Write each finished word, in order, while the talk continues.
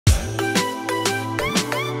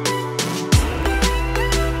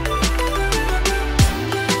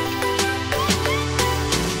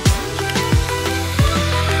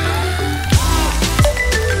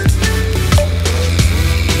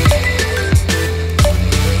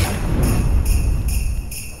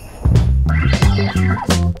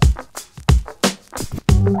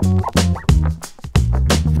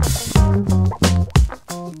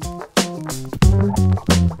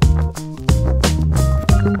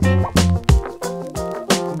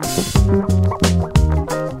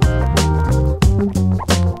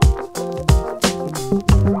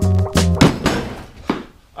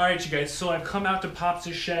Alright you guys, so I've come out to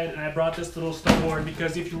Pops' shed and I brought this little snowboard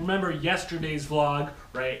because if you remember yesterday's vlog,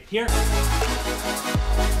 right here.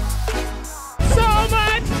 So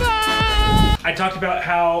much fun! I talked about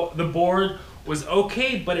how the board was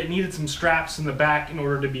okay, but it needed some straps in the back in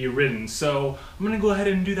order to be ridden. So I'm gonna go ahead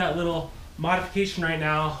and do that little modification right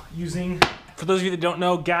now using, for those of you that don't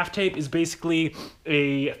know, gaff tape is basically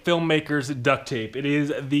a filmmaker's duct tape. It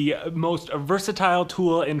is the most versatile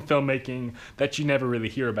tool in filmmaking that you never really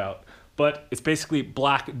hear about, but it's basically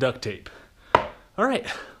black duct tape. All right,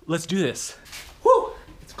 let's do this. Whew,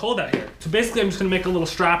 it's cold out here. So basically I'm just gonna make a little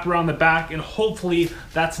strap around the back and hopefully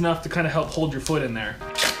that's enough to kind of help hold your foot in there.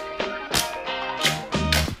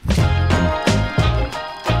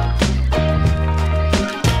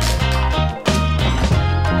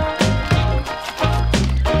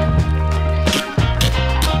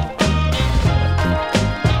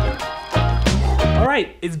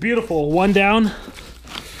 It's beautiful. One down,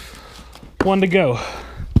 one to go.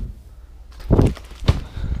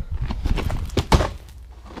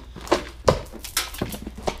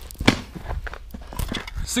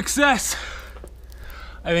 Success!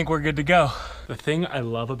 I think we're good to go. The thing I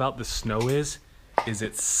love about the snow is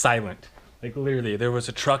it's silent. Like literally, there was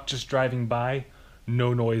a truck just driving by,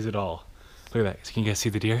 no noise at all. Look at that. Can you guys see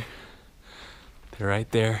the deer? They're right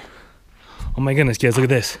there. Oh my goodness, guys, look at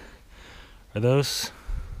this. Are those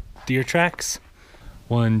deer tracks?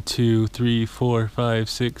 1, 2, 3, 4, 5,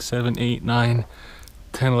 6, 7, 8, 9,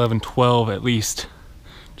 10, 11, 12 at least.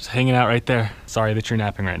 Just hanging out right there. Sorry that you're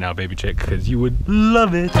napping right now, baby chick, because you would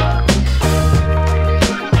love it.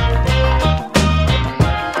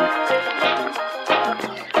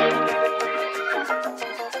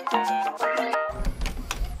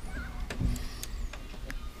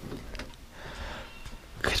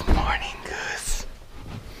 Good morning, Goose.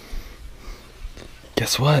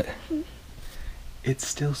 Guess what? It's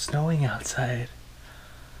still snowing outside.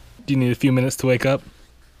 Do you need a few minutes to wake up?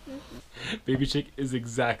 Baby chick is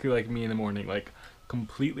exactly like me in the morning, like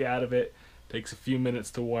completely out of it. Takes a few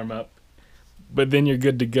minutes to warm up, but then you're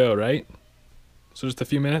good to go, right? So just a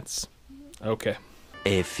few minutes? Okay.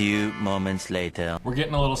 A few moments later. We're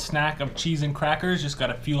getting a little snack of cheese and crackers. Just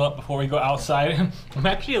gotta fuel up before we go outside. I'm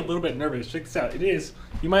actually a little bit nervous. Check this out. It is,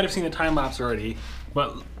 you might have seen the time lapse already,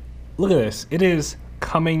 but look at this. It is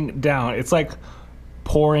coming down. It's like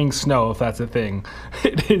pouring snow, if that's a thing.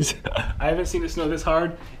 It is. I haven't seen it snow this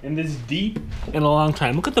hard and this deep in a long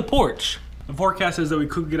time. Look at the porch. The forecast says that we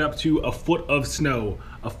could get up to a foot of snow.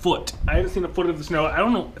 A foot. I haven't seen a foot of the snow. I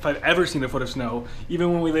don't know if I've ever seen a foot of snow.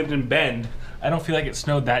 Even when we lived in Bend, I don't feel like it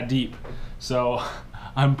snowed that deep. So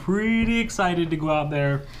I'm pretty excited to go out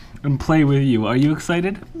there and play with you. Are you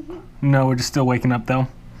excited? Mm-hmm. No, we're just still waking up though.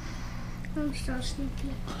 I'm still sleepy.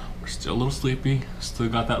 We're still a little sleepy. Still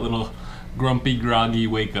got that little grumpy, groggy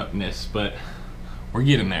wake-upness, but we're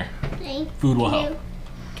getting there. Hey, food will help.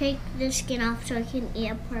 Take the skin off so I can eat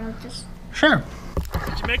a part of this. Sure.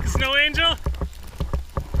 Did you make a snow angel?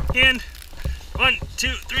 And 1, 2,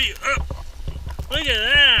 3. Oh, look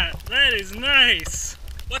at that. That is nice.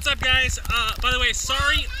 What's up, guys? By the way,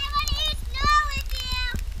 sorry.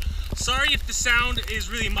 Sorry if the sound is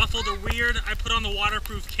really muffled or weird. I put on the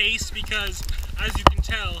waterproof case because, as you can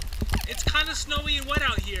tell, it's kind of snowy and wet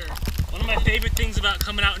out here. One of my favorite things about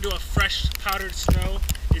coming out into a fresh powdered snow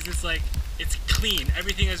is it's clean.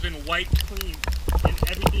 Everything has been wiped clean and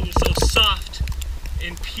everything is so soft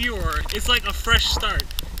and pure. It's like a fresh start.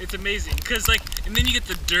 It's amazing because and then you get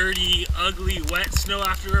the dirty, ugly, wet snow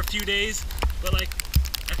after a few days, but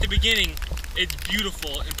at the beginning, it's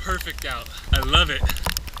beautiful and perfect out. I love it.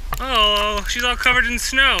 Oh, she's all covered in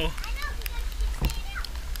snow.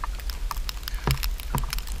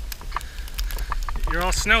 You're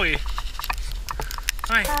all snowy.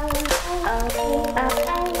 Hi.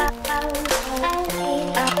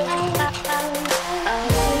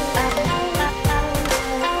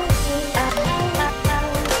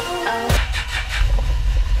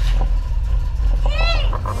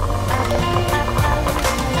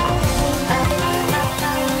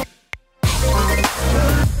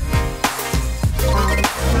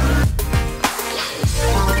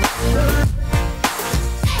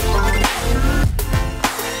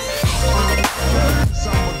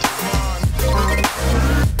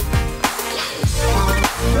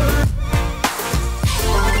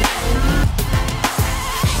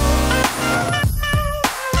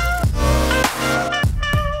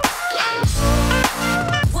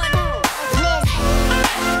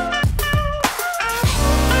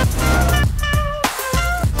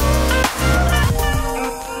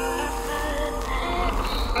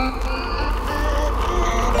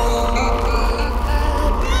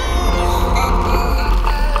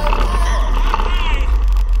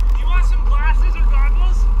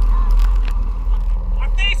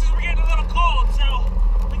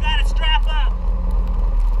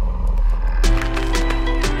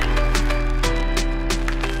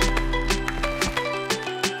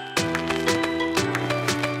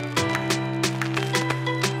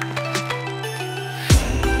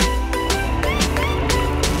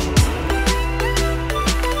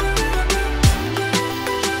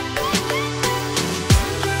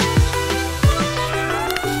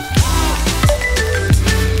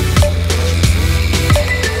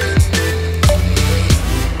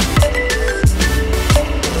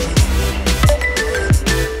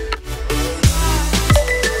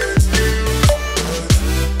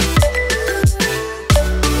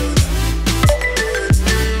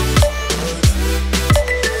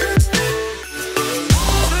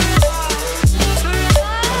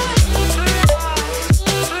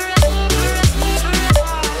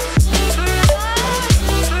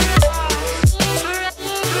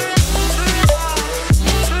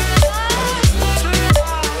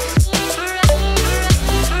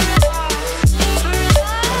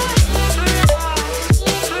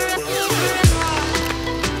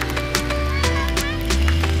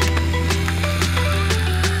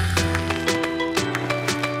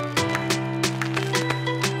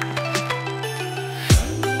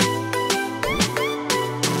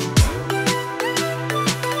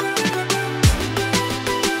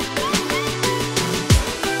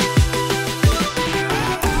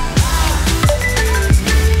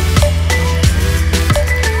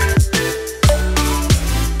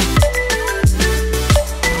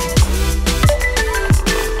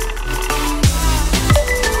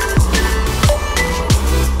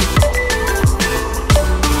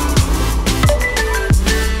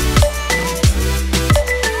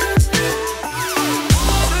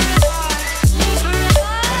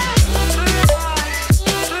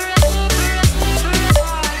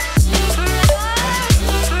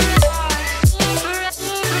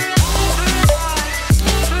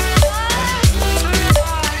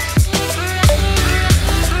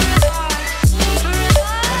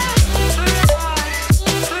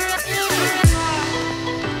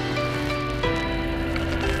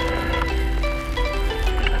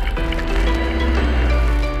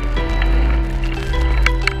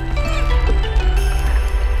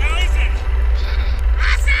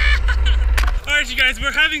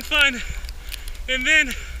 on, and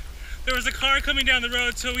then there was a car coming down the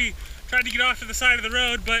road, so we tried to get off to the side of the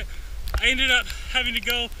road, but I ended up having to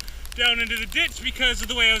go down into the ditch because of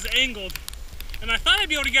the way I was angled. And I thought I'd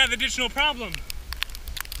be able to get out of the ditch, no problem.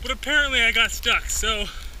 But apparently I got stuck, so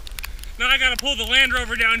now I gotta pull the Land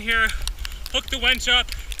Rover down here, hook the winch up,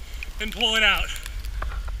 and pull it out.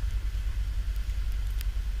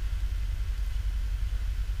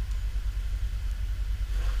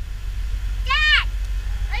 Dad,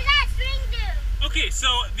 what does that string do? Okay, so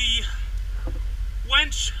the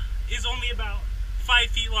winch is only about 5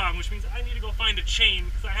 feet long, which means I need to go find a chain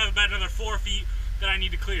because I have about another 4 feet that I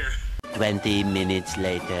need to clear. 20 minutes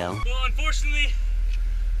later. Well, unfortunately,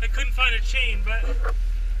 I couldn't find a chain, but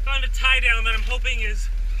found a tie down that I'm hoping is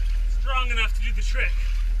strong enough to do the trick.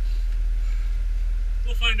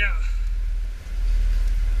 We'll find out.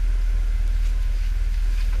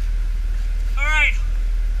 All right,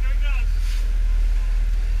 here it goes.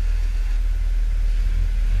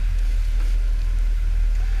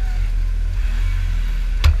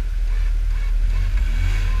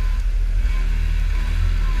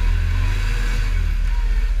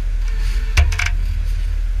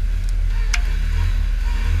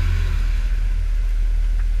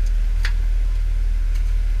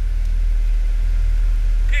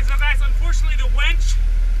 Unfortunately, the winch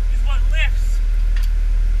is what lifts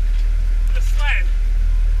the sled.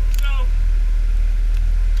 So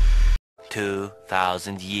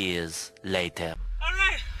 2,000 years later.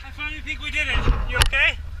 alright, I finally think we did it. You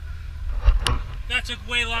okay? That took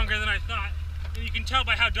way longer than I thought. And you can tell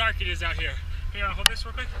by how dark it is out here. Here, I'll hold this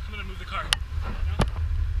real quick. I'm gonna move the car.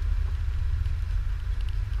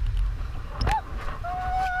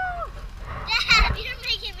 Dad, you're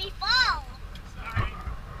making me fall. Sorry.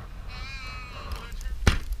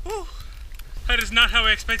 Whew. That is not how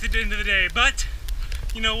I expected to end the day, but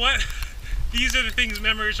you know what? These are the things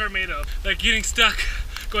memories are made of. Like getting stuck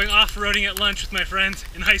going off-roading at lunch with my friends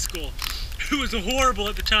in high school. It was horrible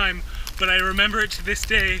at the time, but I remember it to this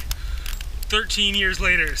day, 13 years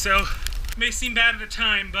later. So it may seem bad at the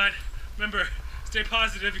time, but remember, stay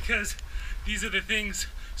positive because these are the things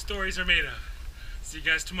stories are made of. See you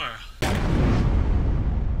guys tomorrow.